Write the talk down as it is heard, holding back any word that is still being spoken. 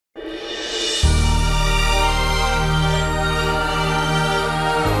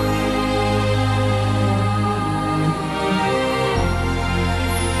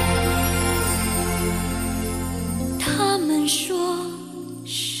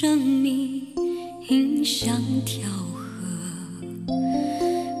生命像条河，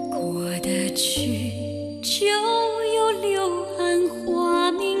过得去就有柳暗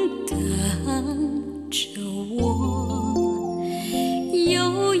花明等着我。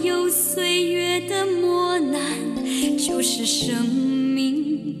悠悠岁月的磨难，就是生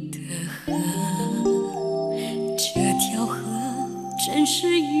命的河。这条河真是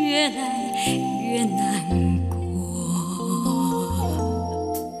越来越难过。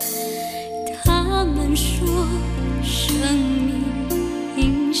他们说生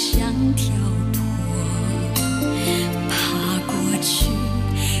命像条拖，爬过去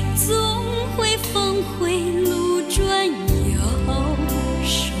总会峰回路转有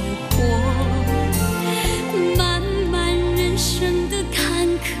收获。漫漫人生的坎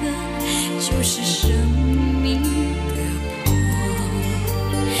坷，就是生命的坡。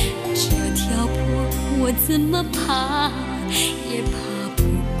这条坡我怎么爬也爬不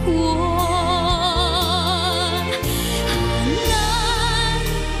过。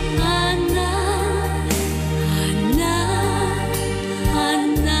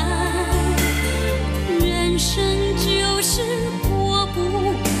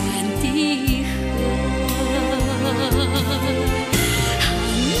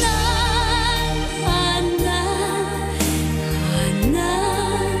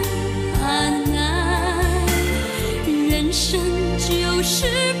是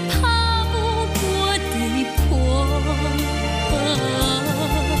爬不过的坡，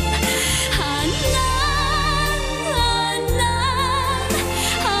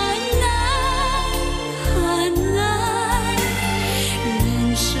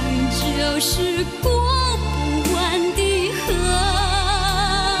人生就是过不完的河。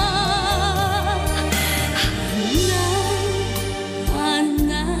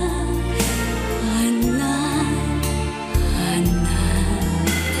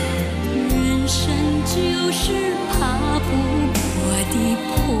就是爬不过的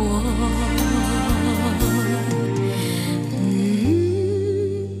坡。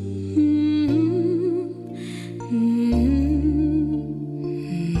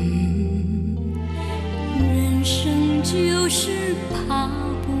人生就是爬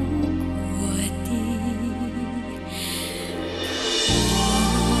不过的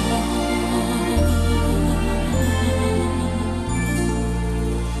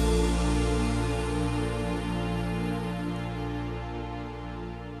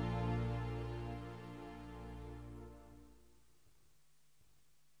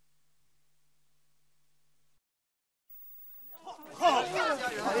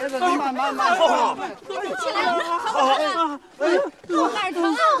慢，浩浩，起来，浩浩，哪儿疼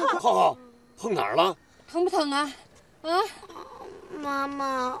啊？浩浩，碰哪儿了？疼不疼啊？啊？妈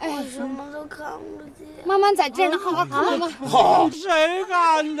妈，我什么都看不见。妈妈在这儿呢，好好看妈妈。好，谁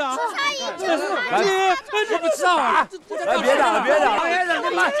干的？你不知道啊？哎，别打了，别打了！老爷子，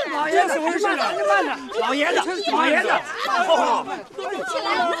您慢，老爷子，我是市长，您慢着。老爷子，浩浩，起来，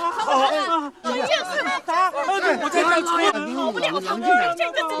浩浩，我这是打！我在这跑不了，冷静点。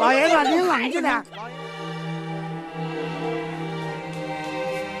老爷子，您冷静点。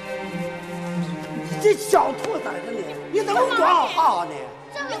这小兔崽子你能不能管好话啊你？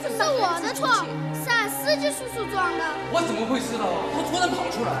这个是我的错，是俺司机叔叔撞的。我怎么会知道啊？他突然跑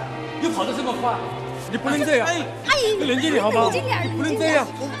出来，又跑得这么快，你不能这样！阿姨，冷静点好吗？冷静点，你不能这样！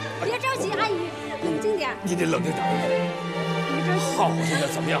别着急，阿姨，冷静点。你得冷静点。浩浩现在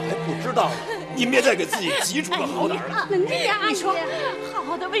怎么样还不知道，你别再给自己急出个好歹来。冷静点，阿姨。好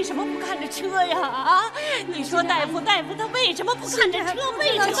好的为什么不看着车呀？啊，你说大夫他为什么不看着车？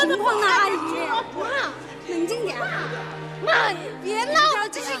为什么情况呢，阿姨？妈，冷静点。妈，你别闹了，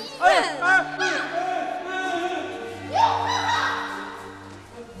这是医院。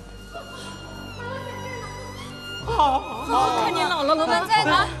看见姥姥了吗？在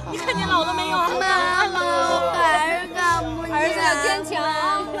呢。你看见姥姥没有？妈妈，我还是看不见。儿子要坚强，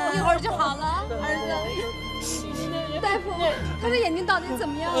一会儿就好了。儿子，大夫，他的眼睛到底怎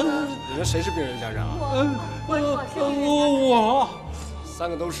么样了？你们谁是病人家长？我3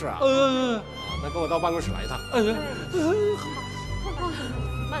个都是啊。那跟我到办公室来一趟。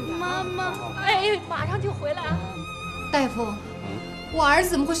妈妈，哎，马上就回来啊！大夫，我儿子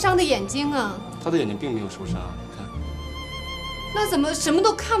怎么会伤的眼睛啊？他的眼睛并没有受伤，你看。那怎么什么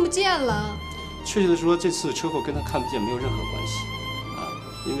都看不见了？确切的说，这次车祸跟他看不见没有任何关系，啊，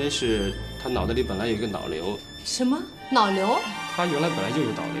因为是他脑袋里本来有一个脑瘤。什么脑瘤？他原来本来就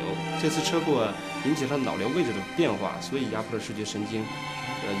有脑瘤，这次车祸引起了脑瘤位置的变化，所以压迫了视觉神经，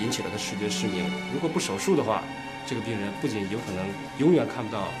引起了他视觉失明。如果不手术的话，这个病人不仅有可能永远看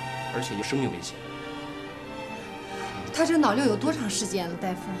不到，而且有生命危险。他这脑瘤有多长时间了，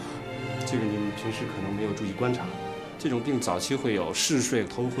大夫？这个你们平时可能没有注意观察，这种病早期会有嗜睡、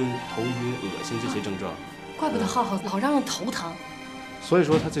头昏、头晕、恶心这些症状。怪不得浩浩老让人头疼。所以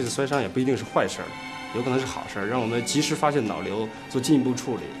说他这次摔伤也不一定是坏事儿，有可能是好事儿，让我们及时发现脑瘤，做进一步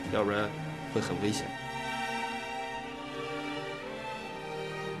处理，要不然会很危险。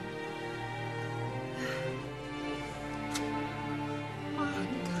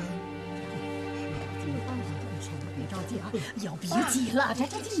要别急了，这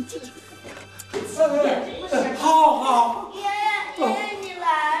你进去。好，爷爷你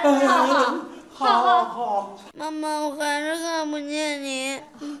来了。好。妈妈，我还是看不见你。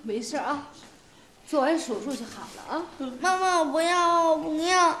没事啊，做完手术就好了啊。妈妈，我不要，我不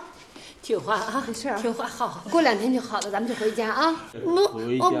要。听话啊，没事，听话，好，过2天就好了，咱们就回家啊。我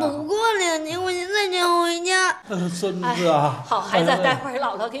不过2天，我现在就要回家。孙子啊，好孩子，待会儿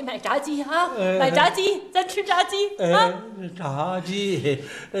姥姥给你买炸鸡啊，买炸鸡，咱吃炸鸡啊。炸鸡，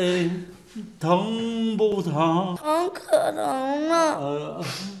疼不疼？疼可疼了。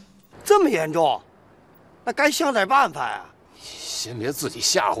这么严重，那该想点办法呀。先别自己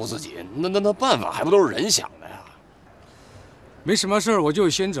吓唬自己，那办法还不都是人想的呀？没什么事儿，我就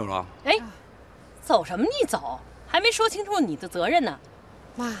先走了。哎，走什么？你走，还没说清楚你的责任呢。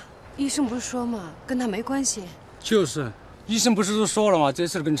妈，医生不是说吗？跟他没关系。就是，医生不是都说了吗？这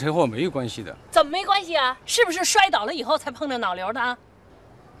事跟车祸没有关系的。怎么没关系啊？是不是摔倒了以后才碰着脑瘤的？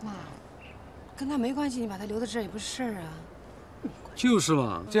妈，跟他没关系，你把他留在这儿也不是事儿啊。就是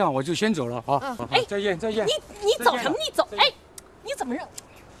嘛，这样我就先走了啊。哎，再见。你走什么？你走，哎，你怎么让？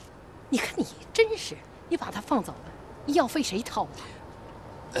你看你真是，你把他放走了，医药费谁掏啊？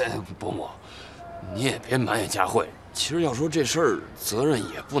伯母，你也别埋怨佳慧。其实要说这事儿，责任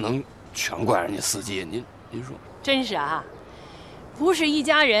也不能全怪人家司机。您说，真是啊，不是一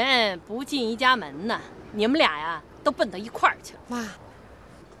家人不进一家门呐。你们俩呀，都奔到一块儿去了。妈。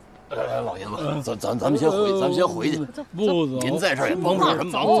老爷子，咱们先回去。不走，您在这儿也帮不上什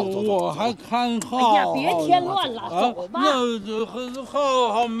么忙。走。我还看哎呀，别添乱了，走吧。那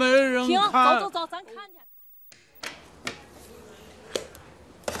好没人看。停，走，咱看去。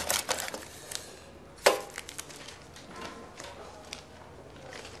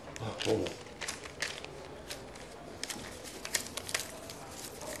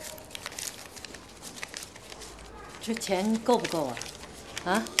这钱够不够啊？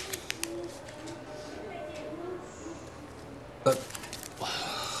啊？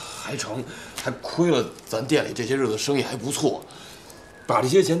还成，还亏了咱店里这些日子生意还不错，把这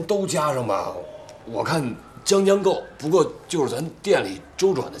些钱都加上吧，我看将够。不过就是咱店里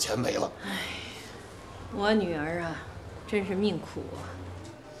周转的钱没了。哎，我女儿啊，真是命苦啊。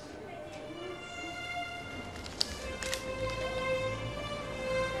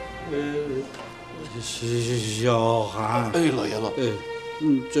小韩，哎，老爷子，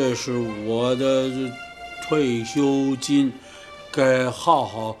这是我的退休金，该好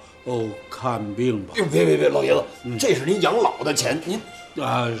好看病吧。别，老爷子，这是您养老的钱，您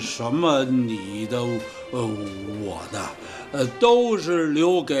什么你的我的，都是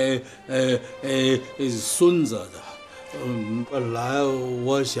留给孙子的。本来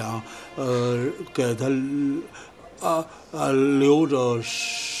我想给他留着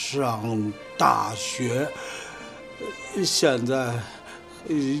上大学，现在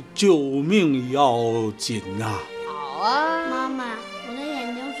救命要紧呐！好啊，妈妈，我的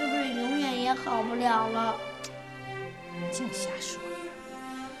眼睛是不是永远也好不了了？净瞎说！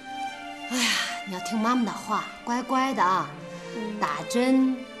哎呀，你要听妈妈的话，乖乖的啊，打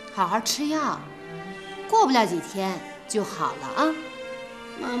针，好好吃药，过不了几天就好了啊。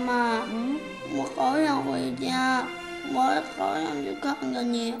妈妈，我好想回家，我好想去看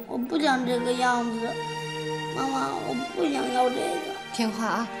看你，我不想这个样子。妈妈，我不想要这个。听话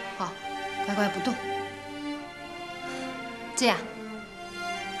啊，好，乖乖不动。这样，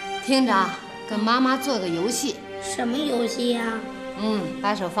听着啊，跟妈妈做个游戏。什么游戏呀？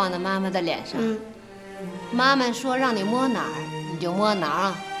把手放在妈妈的脸上。妈妈说让你摸哪儿，你就摸哪儿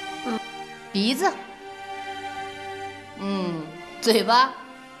啊。鼻子。嘴巴。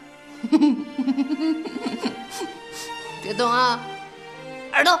别动啊。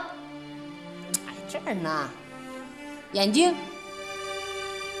耳朵。哎，这儿呢。眼睛。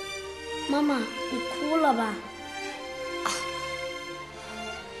妈妈，你哭了吧？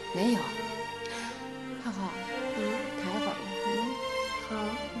没有。浩浩，躺一会儿。好。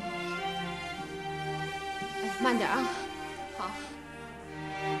哎，慢点啊。好。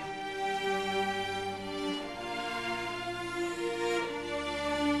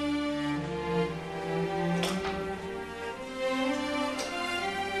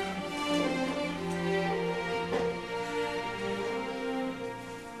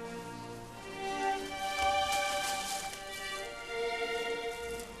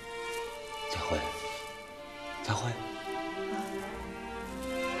慧，佳慧，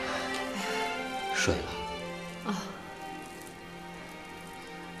睡了。啊。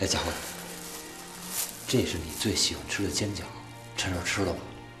哎，佳慧，这是你最喜欢吃的煎饺，趁热吃了吧？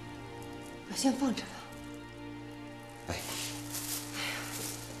我先放着吧。哎。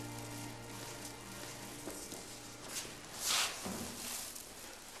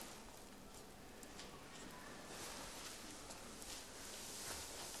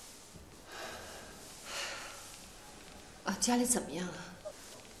家里怎么样啊？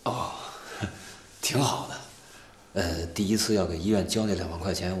哦，挺好的。第一次要给医院交那2万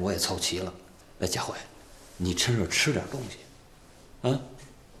块钱，我也凑齐了。哎，佳慧，你趁热吃点东西，啊？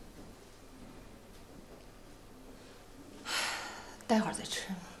待会儿再吃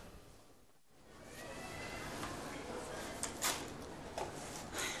吗？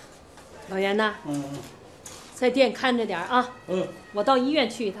老袁呐，在店看着点啊。我到医院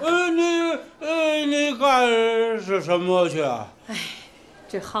去一趟。你干是什么去啊？哎，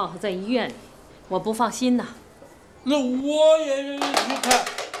这浩浩在医院里，我不放心呐。那我也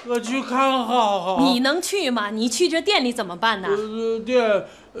去看浩浩。你能去吗？你去这店里怎么办呢？店，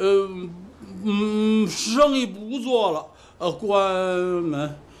生意不做了，关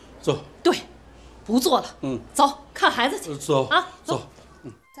门，走。对，不做了。走，看孩子去。走啊，走。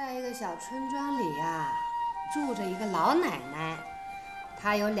在一个小村庄里呀，住着一个老奶奶，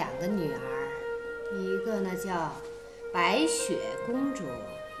她有2个女儿，一个呢叫白雪公主，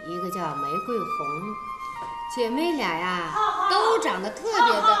一个叫玫瑰红。姐妹俩呀，都长得特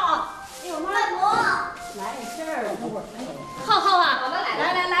别的。哎呦，外婆，来这儿了，浩浩啊，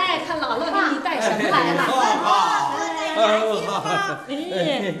来，看姥姥给你带什么来了。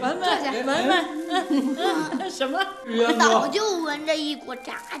闻，什么？早就闻着一股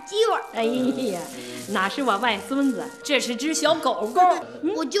炸鸡味儿。哎呀，哪是我外孙子，这是只小狗狗。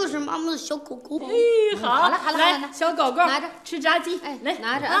我就是妈妈的小狗狗。哎，好了，来，小狗狗拿着吃炸鸡。哎，来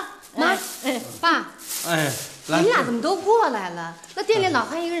拿着啊，妈，爸，你们俩怎么都过来了？那店里老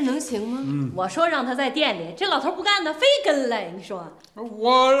汉一个人能行吗？我说让他在店里，这老头不干呢，非跟来。你说，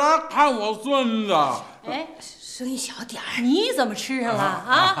我来看我孙子。哎，声音小点儿。你怎么吃上了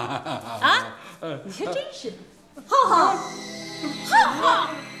啊？你还真是，浩浩，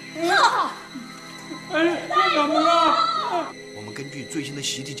哎，这怎么了？我们根据最新的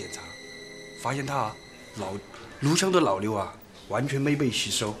习题检查，发现他颅腔的脑瘤啊，完全没被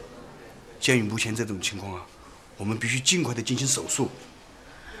吸收。鉴于目前这种情况啊，我们必须尽快的进行手术。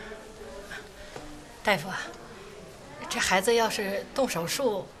大夫啊，这孩子要是动手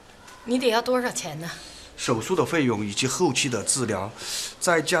术，你得要多少钱呢？手术的费用以及后期的治疗，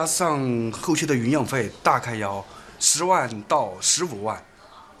再加上后期的营养费，大概要10万到15万。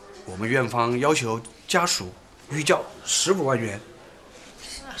我们院方要求家属预交15万元。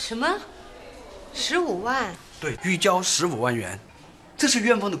什么？15万？对，预交15万元，这是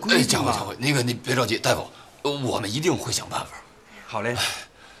院方的规定嘛。佳慧，那个你别着急，大夫，我们一定会想办法。好嘞，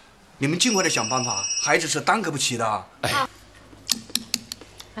你们尽快的想办法，孩子是耽搁不起的。哎，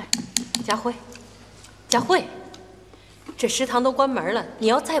佳慧，这食堂都关门了，你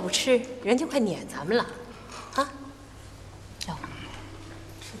要再不吃，人家快撵咱们了，啊！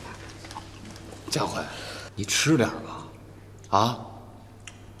佳慧，你吃点吧，啊！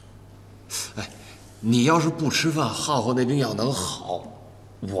哎，你要是不吃饭，浩浩那病要能好，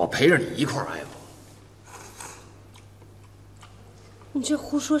我陪着你一块儿挨吧。你这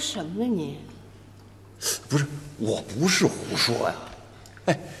胡说什么呢你？不是，我不是胡说呀。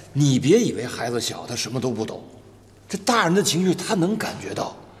哎，你别以为孩子小，他什么都不懂。这大人的情绪他能感觉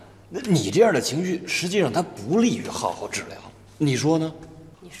到，那你这样的情绪，实际上他不利于好好治疗。你说呢？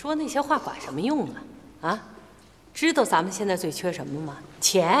你说那些话管什么用啊？啊，知道咱们现在最缺什么吗？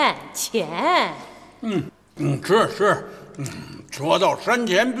钱。是，车到山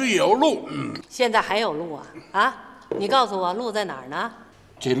前必有路。现在还有路啊？啊，你告诉我路在哪儿呢？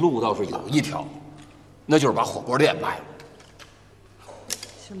这路倒是有一条，那就是把火锅店卖了。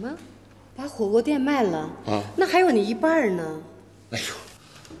什么？把火锅店卖了？那还有你一半呢。哎呦，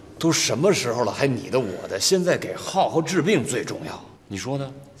都什么时候了，还你的我的？现在给浩浩治病最重要，你说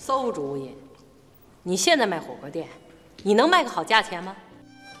呢？馊主意！你现在卖火锅店，你能卖个好价钱吗？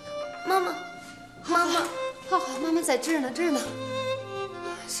妈妈，浩浩，妈妈在这儿呢，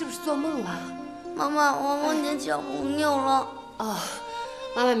是不是做梦了？妈妈，我梦见小朋友了。哦，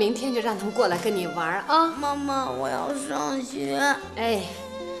妈妈明天就让他们过来跟你玩啊。妈妈，我要上学。哎，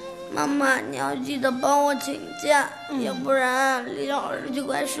妈妈，你要记得帮我请假，要不然李老师就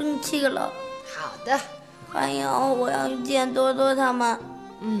快生气了。好的。还有，我要见多多他们。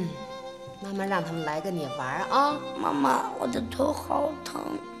妈妈让他们来跟你玩啊。妈妈，我的头好疼。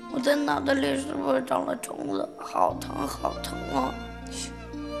我在脑袋里是不是长了虫子？好疼，好疼啊！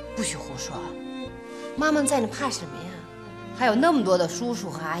不许胡说！妈妈在，你怕什么呀？还有那么多的叔叔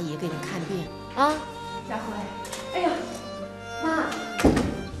和阿姨给你看病啊！佳慧，哎呀，妈，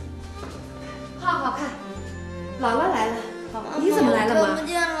好好看，姥姥来了。你怎么来了，妈？看不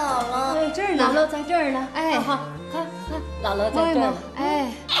见姥姥。哎，这儿呢。姥姥在这儿呢。哎，好，看，姥姥在这儿呢。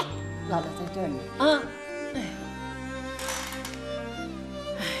哎，姥姥在这儿呢。啊，哎，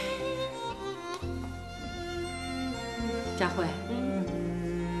佳慧，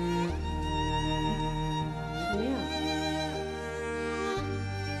什么呀？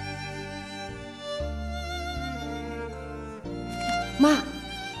妈，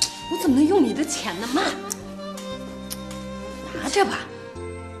我怎么能用你的钱呢？妈，拿着吧，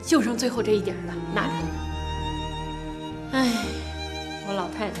就剩最后这一点了，拿着。哎，我老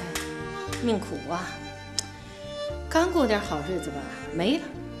太太命苦啊，刚过点好日子吧，没了。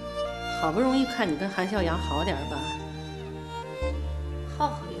好不容易看你跟韩笑阳好点吧，浩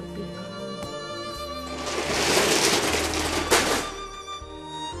浩有病啊。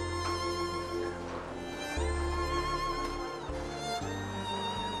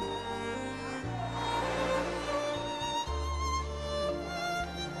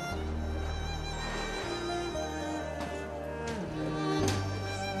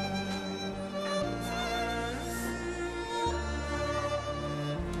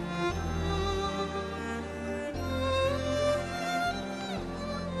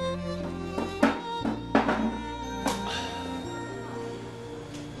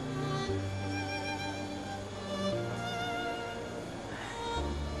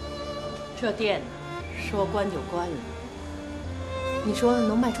这店呢，说关就关了。你说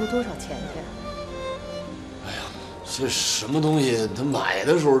能卖出多少钱去？哎呀，这什么东西，它买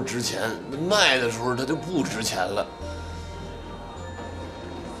的时候值钱，卖的时候它就不值钱了。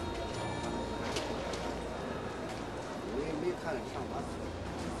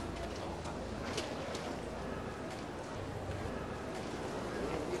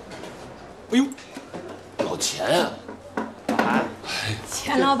哎呦，老钱呀！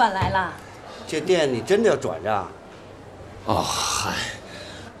钱老板来了。这店你真的要转让？哦，嗨，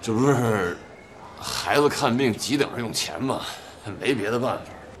这不是孩子看病急等着用钱嘛，没别的办法。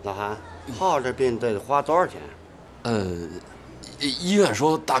老韩，浩这病得花多少钱？医院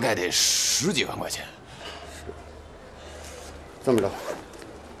说大概得10几万块钱。这么着，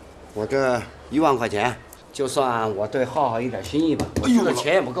我这1万块钱，就算我对浩浩一点心意吧。我这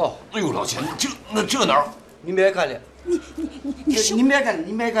钱也不够。哎呦，老钱，这哪儿？您别客气。您别客气，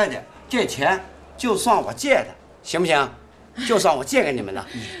您别客气。这钱就算我借的，行不行？就算我借给你们的。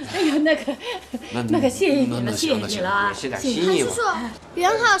哎呦，那个，谢谢你了，谢谢你了啊！是点心意嘛。叔叔，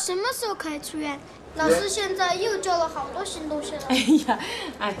袁浩什么时候可以出院？老师现在又教了好多新东西了。哎呀，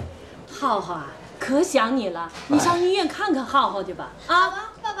哎，浩浩啊，可想你了，你上医院看看浩浩去吧。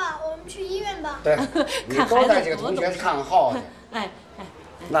啊，爸爸，我们去医院吧。对，你多带几个同学去看看浩浩去。哎，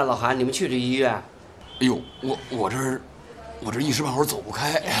那老韩，你们去这医院？哎呦，我这一时半会儿走不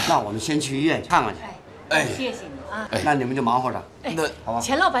开。那我们先去医院看看去。哎，谢谢你啊。那你们就忙活着。那好吧。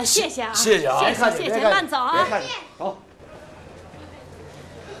钱老板，谢谢啊。谢谢啊。谢谢，慢走啊。走。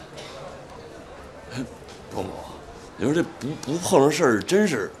伯母，你说这不碰上事儿，真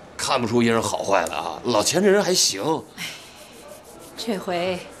是看不出一人好坏来啊。老钱这人还行。哎，这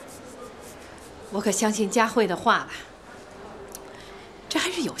回我可相信佳慧的话了，这还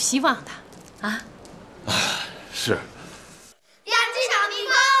是有希望的啊。是。两只小蜜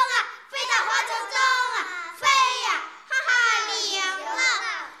蜂啊，飞到花丛中啊，飞呀，哈哈，你赢了。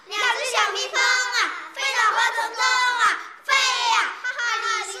两只小蜜蜂啊，飞到花丛中啊，飞呀，哈哈，你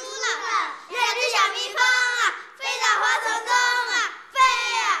输了。两只小蜜蜂啊，飞到花丛中啊，飞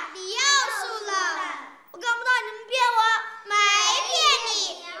呀，你又输了。我看不到你们骗我，没骗你，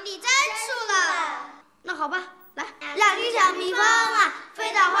你真输了。那好吧，来，两只小蜜蜂啊，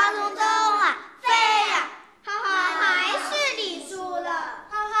飞到花丛中啊，飞呀。哈哈，还是你输了，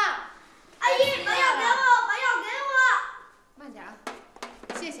哈哈！阿姨，把药给我，把药给我。慢点啊，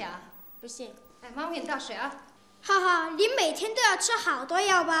谢谢啊。不谢。哎，妈妈给你倒水啊。哈哈，你每天都要吃好多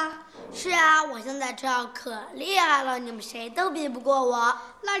药吧？是啊，我现在吃药可厉害了，你们谁都比不过我。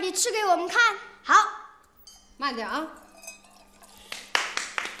那你吃给我们看。好，慢点啊。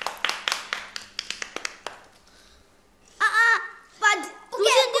把不给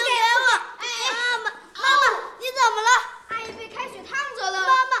我。妈妈，你怎么了？阿姨被开水烫着了。妈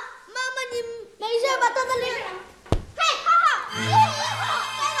妈，你没事吧？她的脸。嘿，浩浩，你在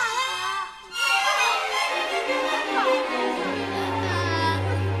哪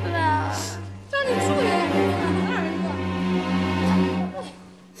让你住院，哪儿啊？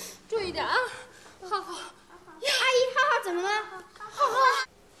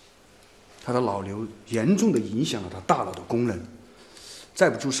严重的影响了他大脑的功能。再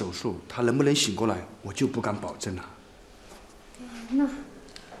不做手术，他能不能醒过来，我就不敢保证了。那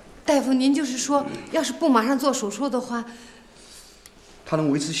大夫，您就是说，要是不马上做手术的话，他能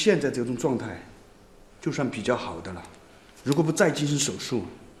维持现在这种状态，就算比较好的了。如果不再进行手术，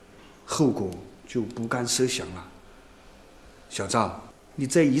后果就不堪设想了。小赵，你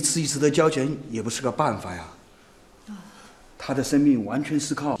这一次一次的交钱也不是个办法呀。他的生命完全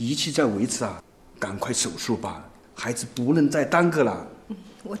是靠仪器在维持啊！赶快手术吧，孩子不能再耽搁了。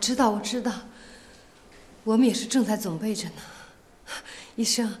我知道，我们也是正在准备着呢。医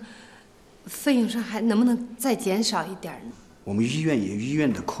生，费用上还能不能再减少一点呢？我们医院也有医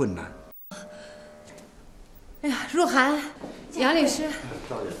院的困难。哎呀，若涵，杨律师，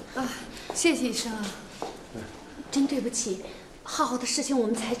啊，谢谢医生啊。真对不起，浩浩的事情我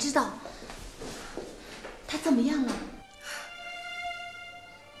们才知道。他怎么样了？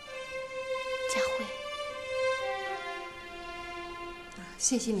佳慧，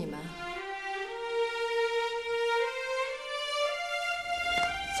谢谢你们。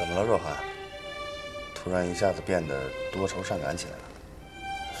怎么了，若涵？突然一下子变得多愁善感起来了，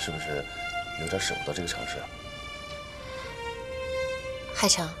是不是有点舍不得这个城市？海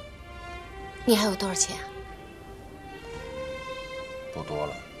城，你还有多少钱啊？不多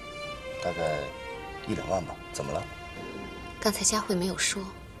了，大概1、2万吧。怎么了？刚才佳慧没有说。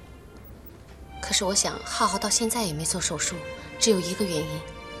可是我想，浩浩到现在也没做手术，只有一个原因，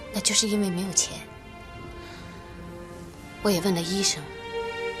那就是因为没有钱。我也问了医生，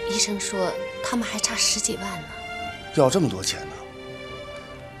医生说他们还差10几万呢。要这么多钱呢？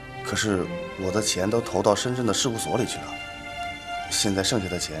可是我的钱都投到深圳的事务所里去了，现在剩下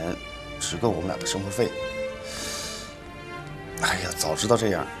的钱只够我们俩的生活费。哎呀，早知道这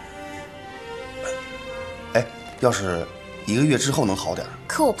样。哎，要是1个月之后能好点，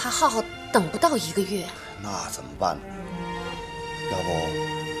可我怕浩浩等不到1个月。那怎么办呢？要不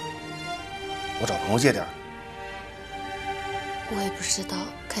我找朋友借点？我也不知道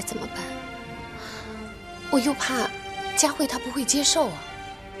该怎么办，我又怕佳慧她不会接受啊。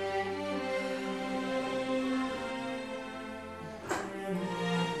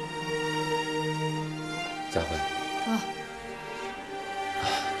佳慧。啊。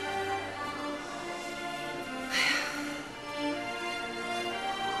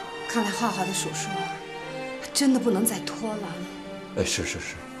看来浩浩的手术啊，真的不能再拖了。哎，是，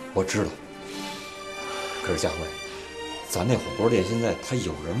我知道。可是佳慧，咱那火锅店现在他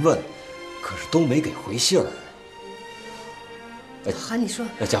有人问，可是都没给回信儿。哎，好，你说。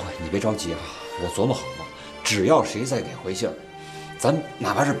哎，佳慧，你别着急啊，我琢磨好了，只要谁再给回信儿，咱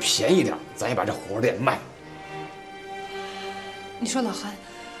哪怕是便宜点，咱也把这火锅店卖了。你说老韩，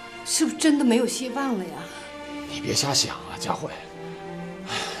是不是真的没有希望了呀？你别瞎想啊，佳慧。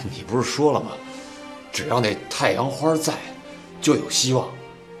你不是说了吗？只要那太阳花在，就有希望。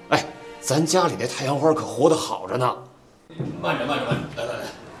哎，咱家里那太阳花可活得好着呢。慢着，来，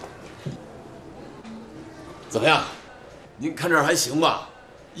怎么样？您看这儿还行吧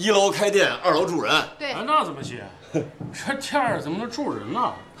？1楼开店，2楼住人。对，那怎么行？这店儿怎么能住人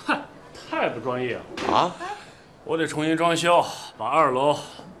呢？嗨，太不专业了啊！我得重新装修，把2楼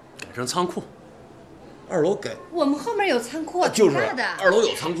改成仓库。2楼改？我们后面有仓库，就是大的。2楼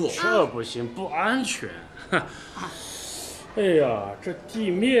有仓库，这不行，不安全。哎呀，这地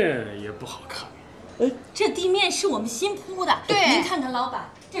面也不好看。哎，这地面是我们新铺的。对，您看看老板，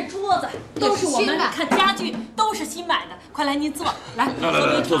这桌子都是我们看家具都是新买的。快来，您坐，来，坐。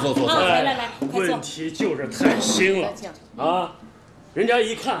来，快坐。问题就是太新了啊！人家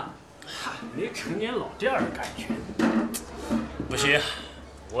一看，没成年老店的感觉。不行，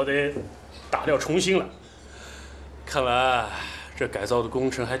我得打掉重新来。看来这改造的工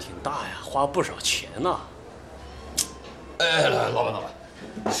程还挺大呀，花不少钱呢。哎，老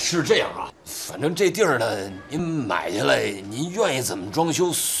板，是这样啊，反正这地儿呢，您买下来，您愿意怎么装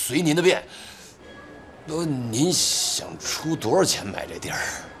修随您的便。您想出多少钱买这地儿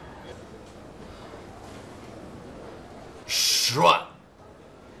？10万。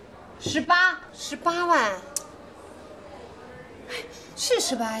18万。是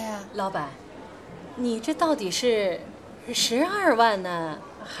18呀，老板，你这到底是12万呢，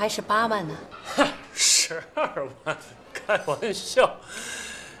还是8万呢？12万，开玩笑，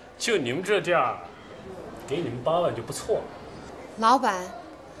就你们这价，给你们8万就不错了。老板，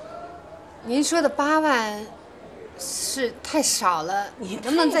您说的8万是太少了，你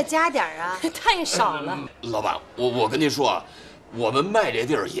能不能再加点啊？太少了。老板，我跟您说啊，我们卖这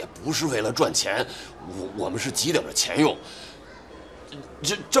地儿也不是为了赚钱，我们是急点着钱用。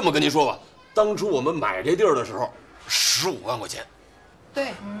这么跟您说吧，当初我们买这地儿的时候，15万块钱。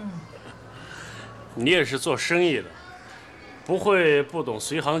对，你也是做生意的，不会不懂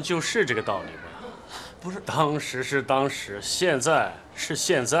随行就市这个道理吧？不是，当时是当时，现在是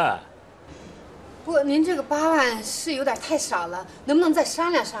现在。不过您这个8万是有点太少了，能不能再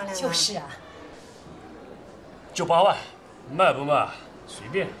商量商量？就是啊，就8万，卖不卖随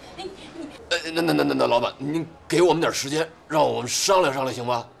便。那老板，您给我们点时间，让我们商量商量，行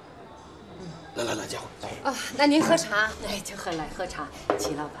吗？来，佳慧。啊，那您喝茶。哎，就来喝茶。齐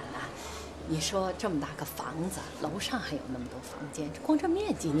老板呐，你说这么大个房子，楼上还有那么多房间，光这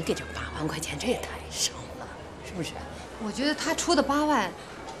面积，你给这8万块钱，这也太少了，是不是？我觉得他出的8万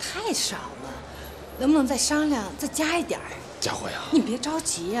太少了，能不能再商量，再加一点儿？佳慧啊，你别着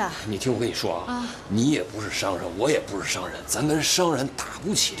急呀。你听我跟你说啊，你也不是商人，我也不是商人，咱跟商人打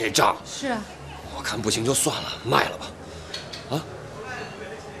不起这仗。是啊。我看不行就算了，卖了吧。啊？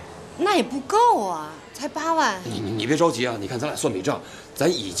那也不够啊，才8万。你别着急啊，你看咱俩算笔账，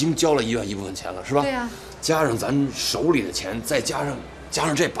咱已经交了医院一部分钱了，是吧？对呀。加上咱手里的钱，再加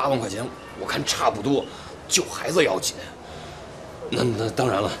上这8万块钱，我看差不多，救孩子要紧。那当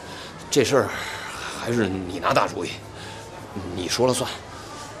然了，这事儿还是你拿大主意。你说了算，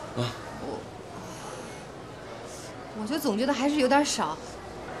啊！我就总觉得还是有点少。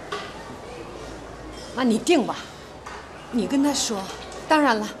那你定吧，你跟他说。当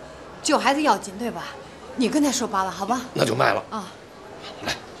然了，救孩子要紧，对吧？你跟他说8万，好吧？那就卖了啊！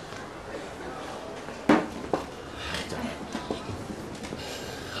来，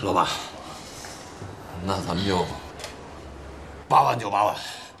老板，那咱们就8万就8万，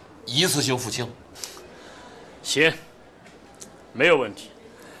一次性付清。行。没有问题。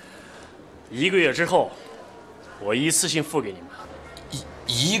1个月之后，我一次性付给你们。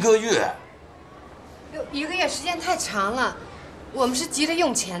一个月？1个月时间太长了，我们是急着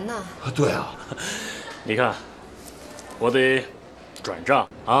用钱呢。对啊，你看，我得转账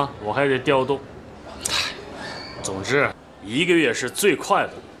啊，我还得调动。总之，1个月是最快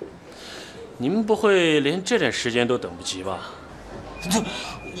的。你们不会连这点时间都等不及吧？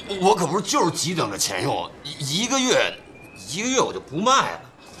我可不是就是急等着钱用，一个月我就不卖了。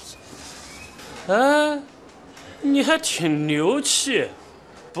哎，你还挺牛气，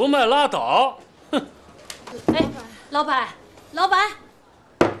不卖拉倒。哼！哎，老板，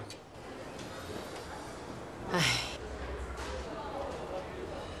哎，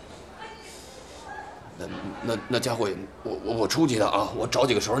那佳慧，我出去的啊，我找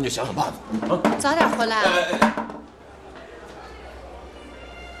几个熟人就想想办法啊。早点回来啊。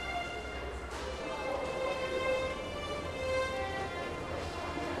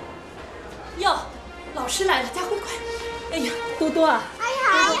哟，老师来了，佳慧快！哎呀，多多啊！哎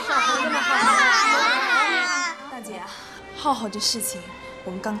呀，好！大姐啊，浩浩这事情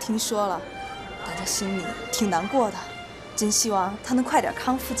我们刚听说了，大家心里挺难过的，真希望他能快点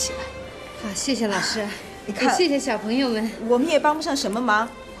康复起来。好，谢谢老师，你看，谢谢小朋友们，我们也帮不上什么忙。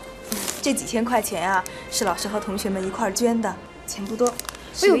这几千块钱啊，是老师和同学们一块捐的，钱不多，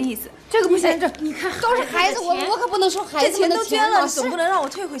是个意思。这个不行，这你看都是孩子，我可不能说孩子们的钱都捐了，总不能让我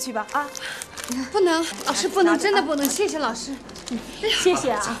退回去吧？啊！不能，老师不能，真的不能。谢谢老师，谢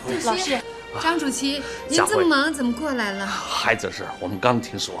谢啊，老师。张主席，您这么忙怎么过来了？孩子事我们刚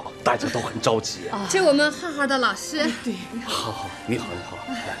听说，大家都很着急。这我们浩浩的老师。对，浩浩，你好，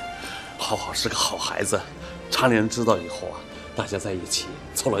浩浩是个好孩子，常年知道以后啊，大家在一起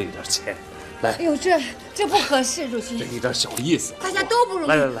凑了一点钱。来，哎呦，这不合适，主席。这一点小意思，大家都不容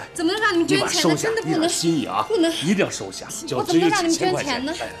易。来，怎么能让你们捐钱呢？真的不能，心意啊，不能，一定要收下。我怎么能让你们捐钱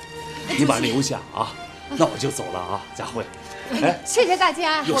呢？你把留下啊，那我就走了啊，佳慧。哎，谢谢大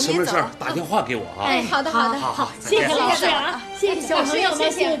家，有什么事打电话给我啊。哎，好的，好，谢谢老师啊，谢谢小朋友们，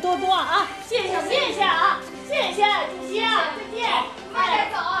谢谢多多啊，谢谢啊，谢谢主席啊，再见，快点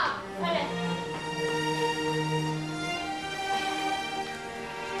走啊，快点。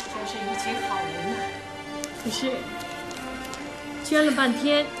真是一群好人呐，可是捐了半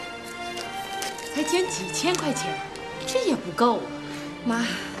天，才捐几千块钱，这也不够啊。妈，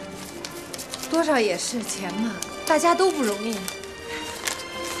多少也是钱嘛，大家都不容易。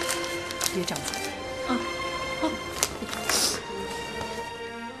别着急啊！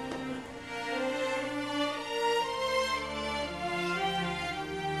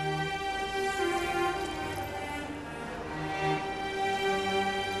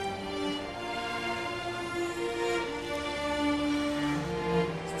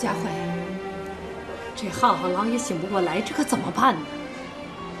佳慧，这浩浩老也醒不过来，这可怎么办呢？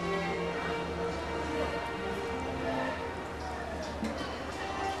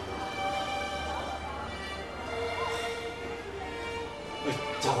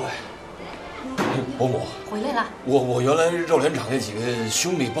佳慧，伯母回来了。我原来肉联厂那几个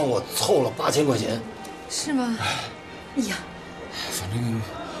兄弟帮我凑了8000块钱。是吗？哎呀，反正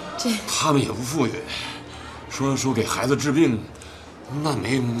他们也不富裕，说给孩子治病，那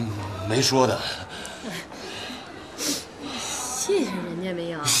没说的。谢谢人家没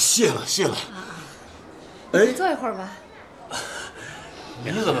有？谢了。哎，坐一会儿吧。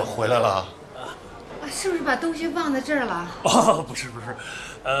您怎么回来了？啊，是不是把东西忘在这儿了？哦，不是，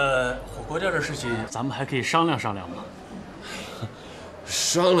火锅店的事情咱们还可以商量商量嘛。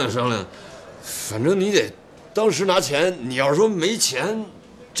商量，反正你得当时拿钱。你要是说没钱，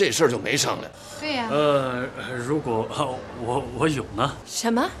这事儿就没商量。对呀。如果我有呢？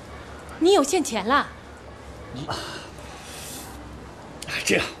什么？你有现钱了？你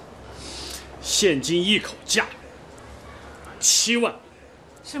这样，现金一口价7万。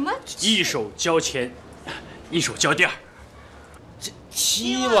什么？一手交钱，一手交店。这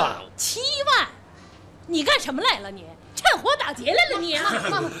7万？7万？你干什么来了你？趁火打劫来了你？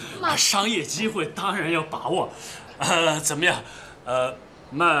妈，商业机会当然要把握。怎么样？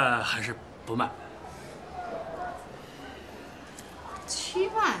卖还是不卖？7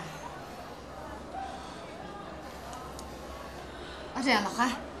万。啊，这样，老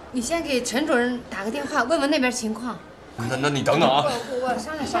韩，你先给陈主任打个电话，问问那边情况。那你等等啊！我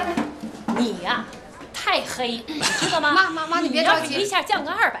商量。你呀，太黑，你知道吗？妈，你别着急，一下降个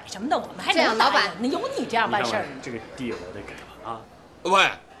200什么的，我们还这样，老板，有你这样办事儿？这个地我得给了啊！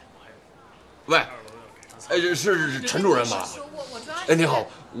喂，哎，是陈主任吧？哎，你好，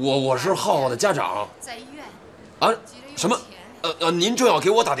我是浩浩的家长。在医院。啊？什么？您正要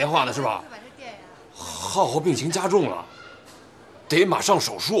给我打电话呢，是吧？浩浩病情加重了，得马上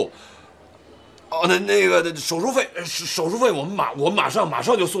手术。哦，那个手术费我们马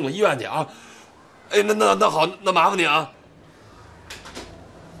上就送到医院去啊！哎，那好，那麻烦你啊！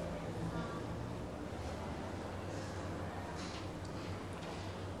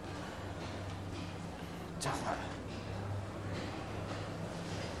佳慧，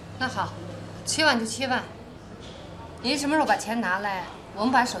那好，7万就7万。您什么时候把钱拿来，我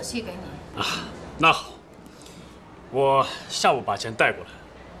们把手续给你。啊，那好，我下午把钱带过来。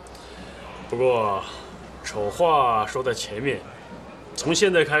不过，丑话说在前面，从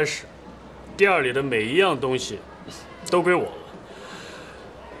现在开始，店里的每一样东西都归我了。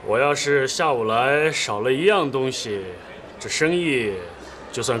我要是下午来少了一样东西，这生意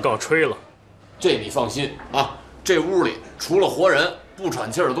就算告吹了。这你放心啊，这屋里除了活人，不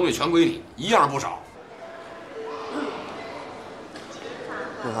喘气儿的东西全归你，一样不少。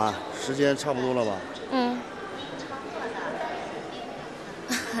若涵，时间差不多了吧？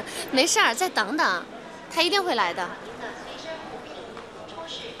没事儿，再等等，他一定会来的。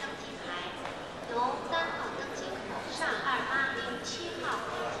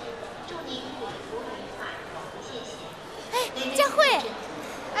哎，佳慧，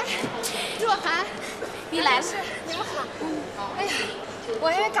哎，若涵，你来了，你们好。哎呀，我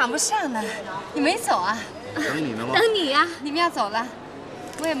还以为赶不上呢，你没走啊？等你呢吗？等你呀。你们要走了，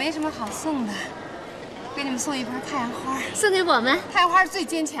我也没什么好送的。给你们送一盆太阳花，送给我们。太阳花是最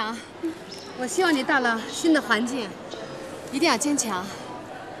坚强。我希望你到了新的环境，一定要坚强。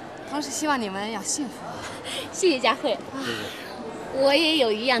同时希望你们要幸福。谢谢佳慧。我也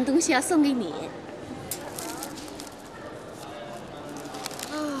有一样东西要送给你。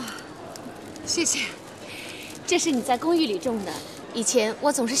谢谢。这是你在公寓里种的。以前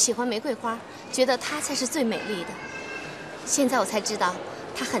我总是喜欢玫瑰花，觉得它才是最美丽的。现在我才知道，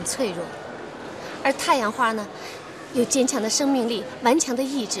它很脆弱。而太阳花呢，有坚强的生命力、顽强的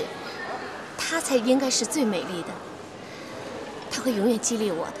意志，它才应该是最美丽的。它会永远激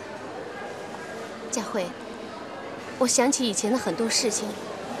励我的。佳慧，我想起以前的很多事情，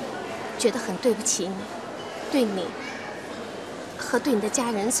觉得很对不起你，对你和对你的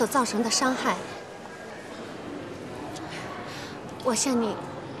家人所造成的伤害，我向你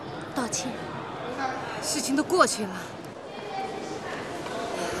道歉。事情都过去了。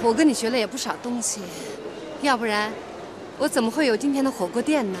我跟你学了也不少东西，要不然我怎么会有今天的火锅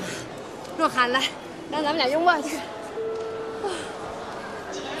店呢？若涵，来，让咱们俩拥抱一下。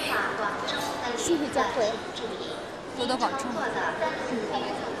谢谢佳慧，多多保重。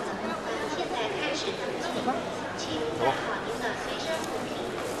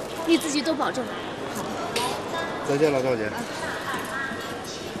你自己多保重。好的。再见了，赵姐。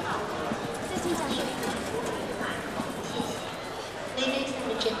再见，佳慧。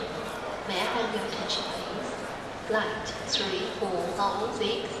May I have your attention, please? Flight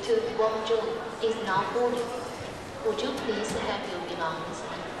 340 to Guangzhou is now boarding. Would you please have your belongings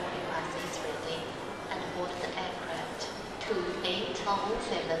and boarding passes ready and board the aircraft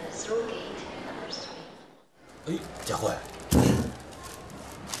 2807 through gate number 3? 哎，佳慧，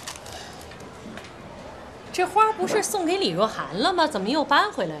这花不是送给李若涵了吗？怎么又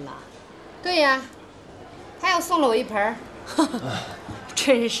搬回来了？对呀，他又送了我一盆儿。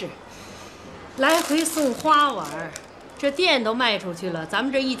真是，来回送花碗，这店都卖出去了，咱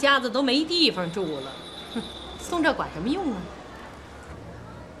们这一家子都没地方住了。哼，送这管什么用啊？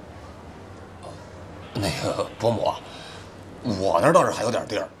那个伯母，我那儿倒是还有点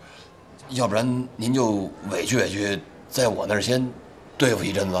地儿，要不然您就委屈委屈，在我那儿先对付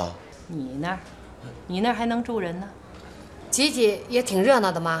一阵子。你那儿还能住人呢？挤挤也挺热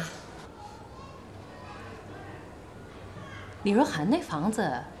闹的嘛。李若涵那房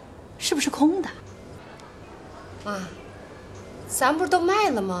子是不是空的？妈，咱不是都卖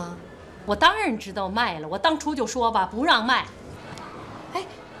了吗？我当然知道卖了，我当初就说吧，不让卖。哎，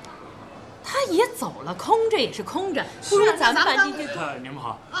他也走了，空着也是空着，不如咱们搬进去住。你们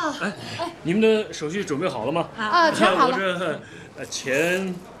好啊！哎，你们的手续准备好了吗？啊，全好了。我这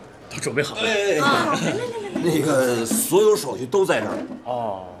钱都准备好了。那个所有手续都在这儿。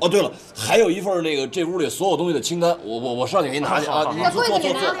哦，对了，还有一份那个这屋里所有东西的清单，我上去给你拿去啊。在柜子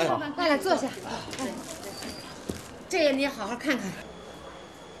里呢。来坐下。这个你也好好看看。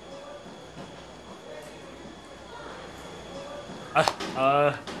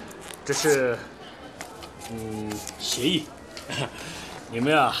哎，这是协议，你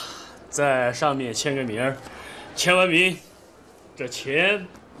们呀在上面签个名，签完名，这钱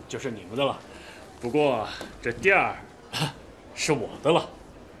就是你们的了。不过这店儿是我的了。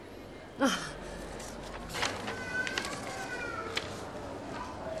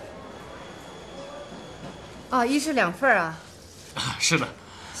哦，一式两份啊。是的。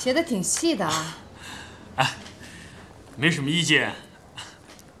写的挺细的啊。哎，没什么意见，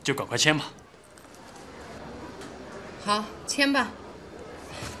就赶快签吧。好，签吧。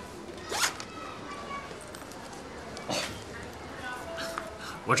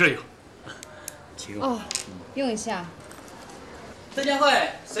我这有，请用。哦，用一下。郑佳慧，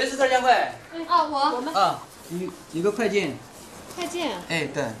谁是郑佳慧？哦，我们。啊，你个快进。快进。哎，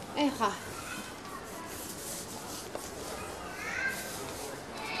对。哎，好。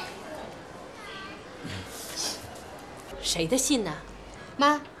谁的信呢？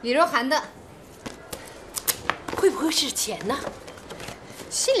妈，李若涵的。会不会是钱呢？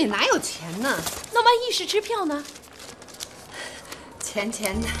信里哪有钱呢？那万一是支票呢？钱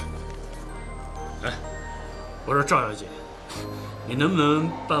的。哎，我说赵小姐，你能不能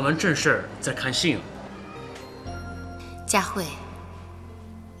办完正事儿再看信啊？佳慧，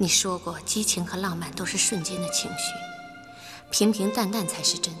你说过激情和浪漫都是瞬间的情绪，平平淡淡才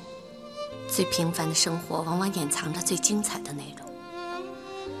是真。最平凡的生活往往掩藏着最精彩的内容。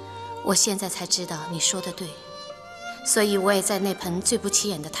我现在才知道你说的对，所以我也在那盆最不起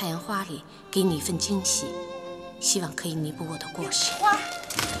眼的太阳花里给你一份惊喜，希望可以弥补我的过失。花，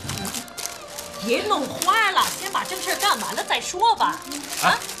别弄花了，先把正事干完了再说吧。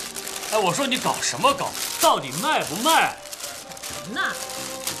哎，我说你搞什么搞？到底卖不卖？那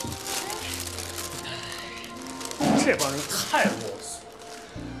这帮人太啰嗦，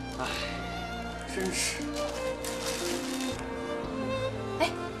哎，真是。哎，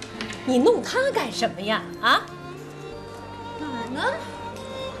你弄它干什么呀？啊？哪儿呢？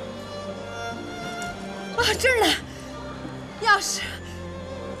啊，这儿呢，钥匙。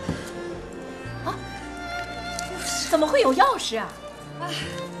啊？怎么会有钥匙啊？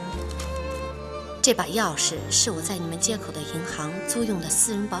这把钥匙是我在你们街口的银行租用的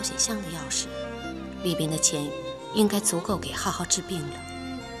私人保险箱的钥匙，里边的钱应该足够给浩浩治病了。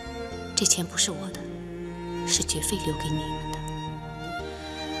这钱不是我的，是绝非留给你们的。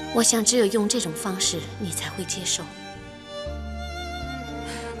我想只有用这种方式，你才会接受。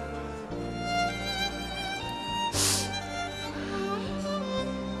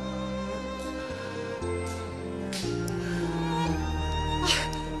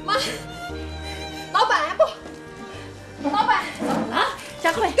妈，老板呀，不，老板，怎么了？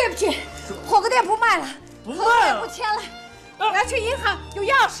佳慧，对不起，火锅店不卖了，不合同也不签了。我要去银行，有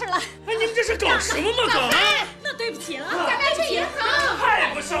钥匙了。哎，你们这是搞什么嘛？搞！那对不起了，咱们去银行。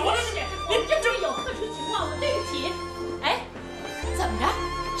太不是我的您这是有特殊情况了，对不起。哎，怎么着？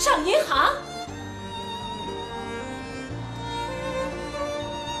上银行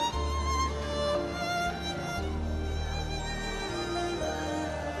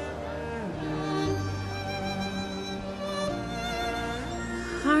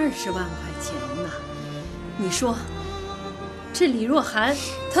？20万块钱呢？你说，这李若涵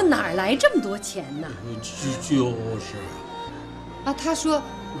她哪儿来这么多钱呢？就是啊，他说，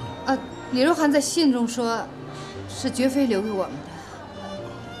李若涵在信中说，是绝非留给我们的。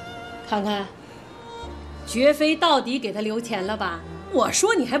看看，绝非到底给他留钱了吧？我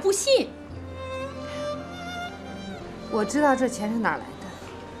说你还不信。我知道这钱是哪儿来的。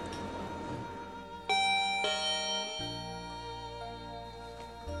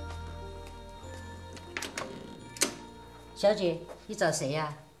小姐，你找谁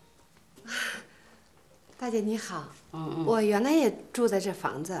呀？大姐你好，我原来也住在这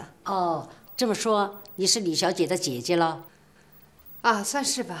房子。哦，这么说你是李小姐的姐姐了？啊，算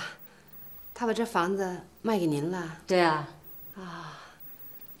是吧。她把这房子卖给您了。对啊。啊，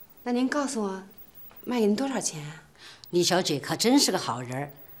那您告诉我，卖给您多少钱啊？李小姐可真是个好人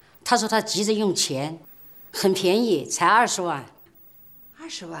儿，她说她急着用钱，很便宜，才20万。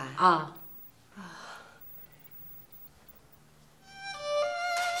20万啊。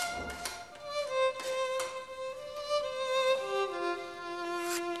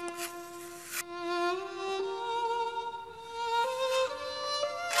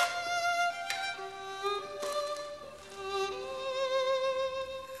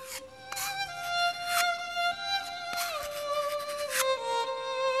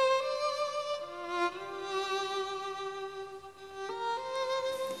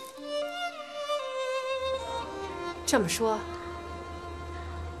这么说，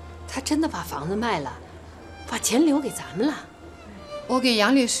他真的把房子卖了，把钱留给咱们了。我给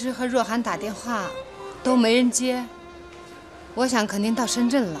杨律师和若涵打电话，都没人接。我想肯定到深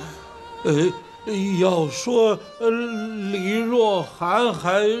圳了。要说李若涵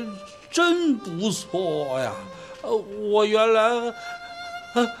还真不错呀，我原来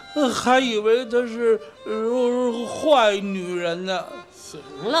还以为她是坏女人呢。行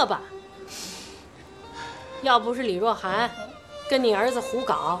了吧？要不是李若涵跟你儿子胡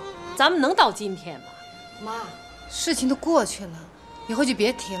搞，咱们能到今天吗？妈，事情都过去了，以后就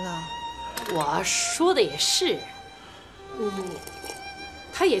别提了。我说的也是，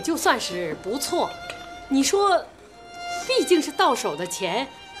他也就算是不错。你说，毕竟是到手的钱，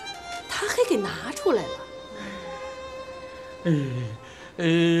他还给拿出来了。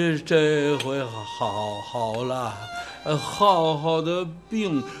这回好了，好的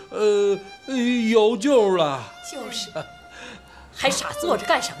病，有救了。就是，还傻坐着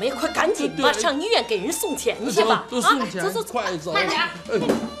干什么呀？快赶紧吧，上医院给人送钱去吧！送钱，走，快走！慢点，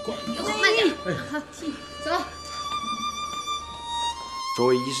慢点，走。作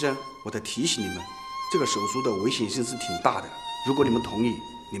为医生，我得提醒你们，这个手术的危险性是挺大的。如果你们同意，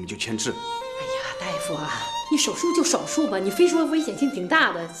你们就签字。哎呀，大夫啊，你手术就手术吧，你非说危险性挺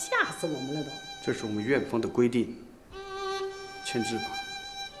大的，吓死我们了都。这是我们院方的规定，签字吧。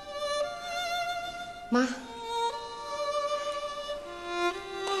妈。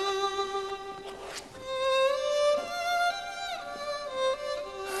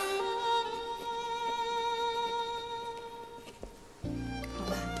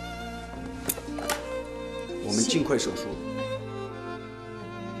我们尽快手术。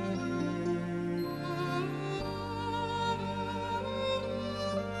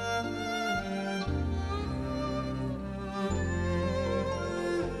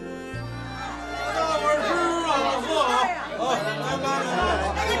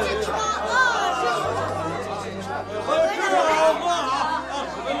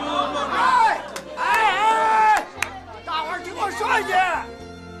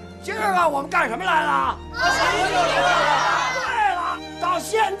我们干什么来了？对了，到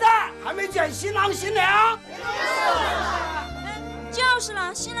现在还没见新郎新娘。就是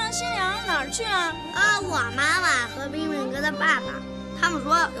了，新郎新娘哪儿去了？啊，我妈妈和冰冰哥的爸爸，他们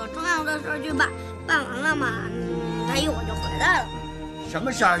说有重要的事去办，办完了嘛，他一会儿就回来了。什么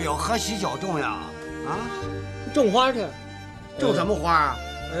事儿有何喜酒重要啊？种花去。种什么花啊？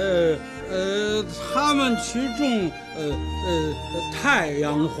他们去种太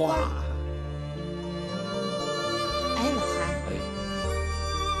阳花。哎，老韩，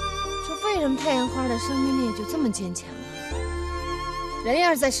说为什么太阳花的生命力就这么坚强啊？人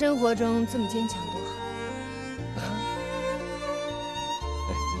要是在生活中这么坚强多好。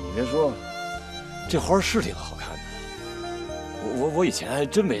哎，你别说，这花是挺好看的。我以前还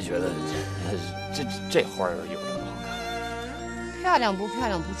真没觉得这花有这么好看。漂亮不漂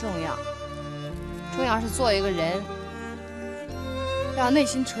亮不重要，重要是做一个人，要内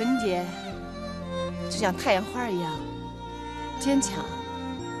心纯洁，就像太阳花一样坚强。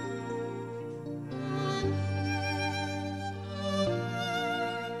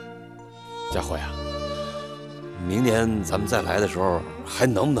佳慧啊，明年咱们再来的时候，还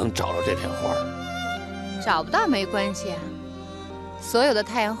能不能找着这片花？找不到没关系啊，所有的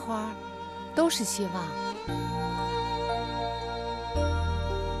太阳花都是希望。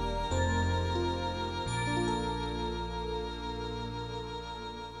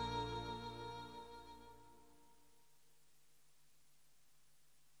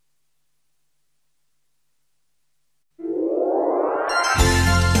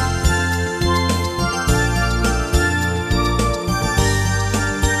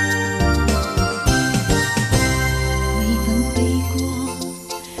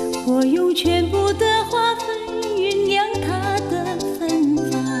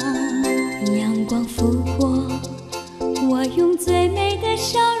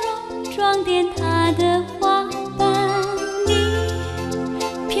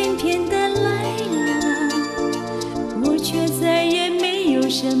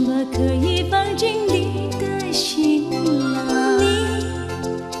么可以放进你的心了？你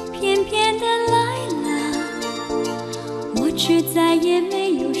偏偏的来了，我却再也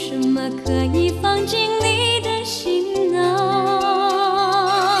没有什么可以放进你的心啊。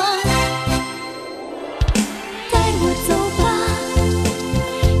带我走吧，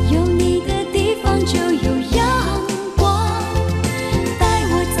有你的地方就有阳光。带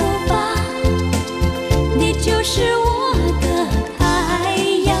我走吧，你就是我的太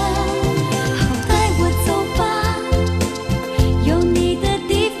阳。好，带我走吧，有你的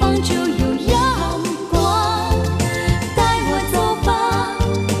地方就有阳光。带我走吧，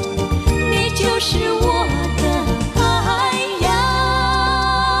你就是我的太阳。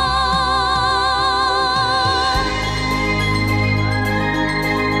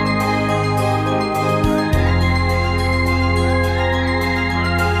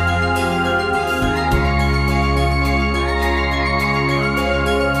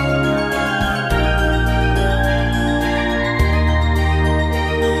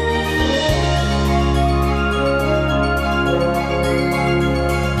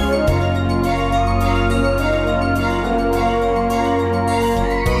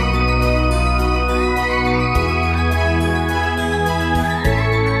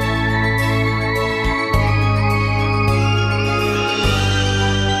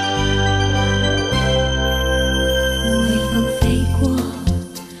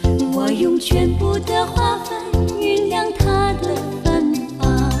全部的花粉酝酿它的芬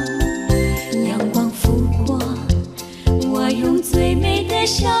芳，阳光拂过，我用最美的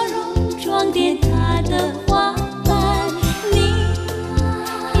笑容装点它的花瓣。你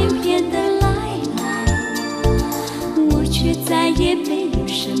偏偏的来了，我却再也没有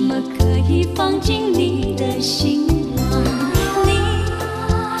什么可以放进你的心了。